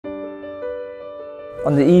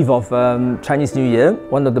On the eve of Chinese New Year,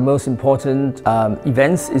 one of the most important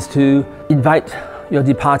events is to invite your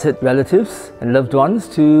departed relatives and loved ones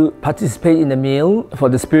to participate in a meal for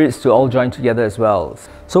the spirits to all join together as well.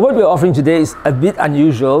 So what we're offering today is a bit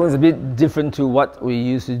unusual, it's a bit different to what we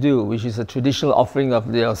used to do, which is a traditional offering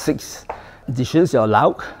of your 6 dishes, your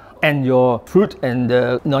lauk, and your fruit and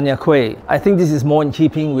nonya kueh. I think this is more in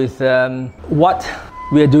keeping with what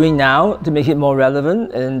we are doing now to make it more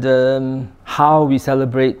relevant and how we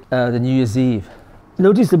celebrate the New Year's Eve.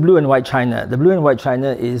 Notice the blue and white china. The blue and white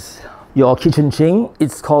china is your kitchen ching.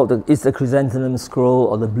 It's called it's the chrysanthemum scroll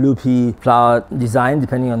or the blue pea flower design,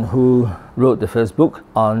 depending on who wrote the first book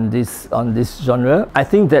on this genre. I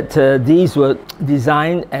think that these were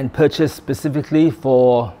designed and purchased specifically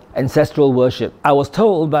for ancestral worship. I was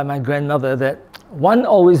told by my grandmother that one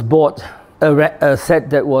always bought a set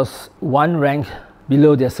that was one rank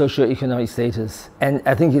below their socio-economic status. And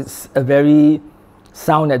I think it's a very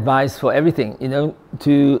sound advice for everything, you know,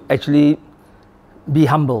 to actually be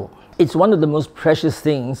humble. It's one of the most precious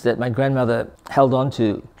things that my grandmother held on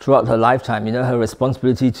to throughout her lifetime, you know, her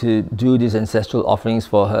responsibility to do these ancestral offerings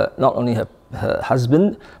for her, not only her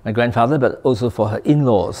husband, my grandfather, but also for her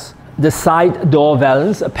in-laws. The side door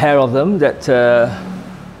valance, a pair of them that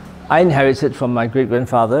I inherited from my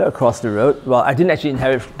great-grandfather across the road. Well, I didn't actually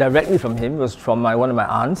inherit directly from him, it was from one of my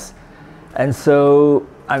aunts. And so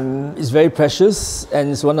it's very precious, and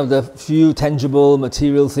it's one of the few tangible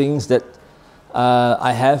material things that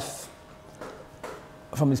I have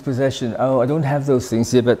from his possession. Oh, I don't have those things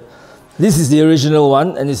here, but this is the original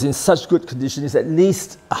one, and it's in such good condition. It's at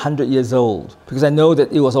least 100 years old, because I know that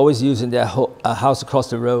it was always used in their house across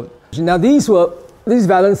the road. Now these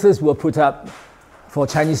valances were put up for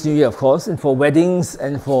Chinese New Year, of course, and for weddings,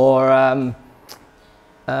 and for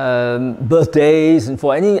birthdays, and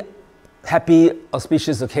for any happy,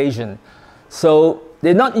 auspicious occasion. So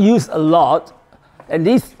they're not used a lot, at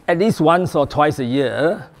least once or twice a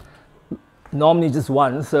year, normally just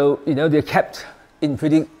once, so you know they're kept in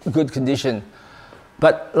pretty good condition.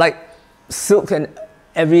 But like silk and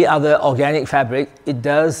every other organic fabric, it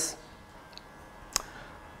does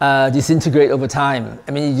disintegrate over time.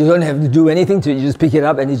 I mean, you don't have to do anything to it, you just pick it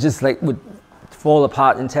up and it just like would fall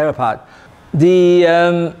apart and tear apart.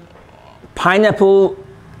 The pineapple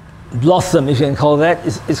blossom, if you can call that,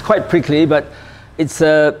 is quite prickly, but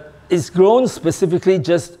it's grown specifically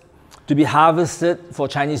just to be harvested for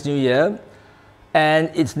Chinese New Year, and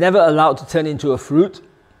it's never allowed to turn into a fruit.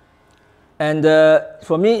 And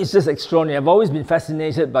for me, it's just extraordinary. I've always been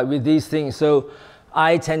fascinated with these things, so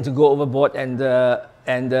I tend to go overboard and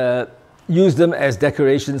use them as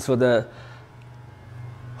decorations for the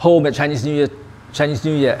home at Chinese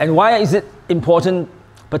New Year. And why is it important,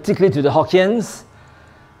 particularly to the Hokkiens?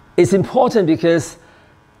 It's important because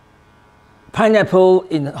pineapple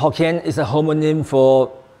in Hokkien is a homonym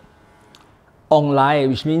for Ong Lai,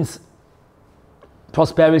 which means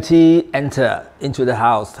prosperity enter into the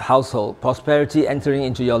household, prosperity entering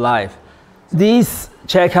into your life. These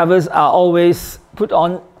chair covers are always put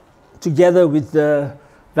on together with the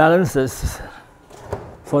valances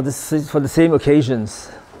for the same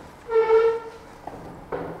occasions.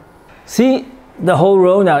 See the whole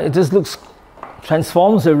row now, it just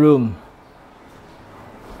transforms the room.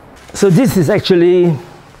 So this is actually,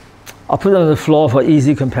 I'll put it on the floor for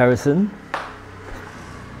easy comparison.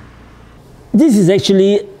 This is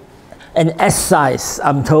actually an S size,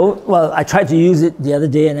 I'm told. Well, I tried to use it the other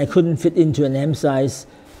day and I couldn't fit into an M size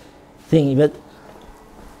thing, but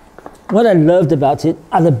what I loved about it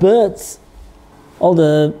are the birds, all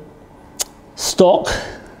the stork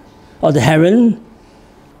or the heron,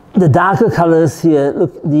 the darker colors here.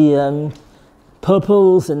 Look, the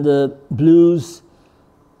purples and the blues,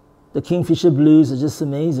 the kingfisher blues are just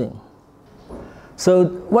amazing. So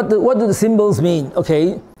what do the symbols mean?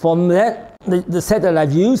 Okay, from that, the set that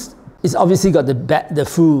I've used is obviously got the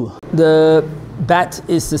fu. The bat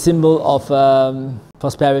is the symbol of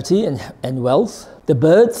prosperity and wealth. The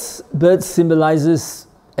birds symbolizes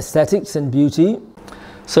aesthetics and beauty.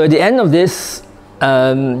 So at the end of this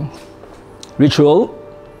ritual,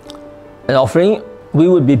 an offering, we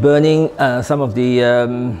would be burning some of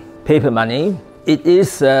the paper money. It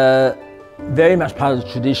is very much part of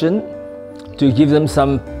the tradition to give them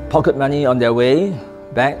some pocket money on their way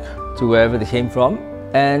back to wherever they came from.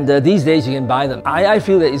 And these days you can buy them. I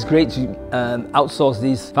feel that it's great to outsource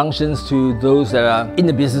these functions to those that are in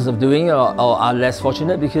the business of doing it or are less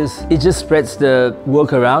fortunate, because it just spreads the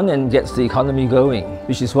work around and gets the economy going,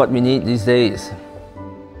 which is what we need these days.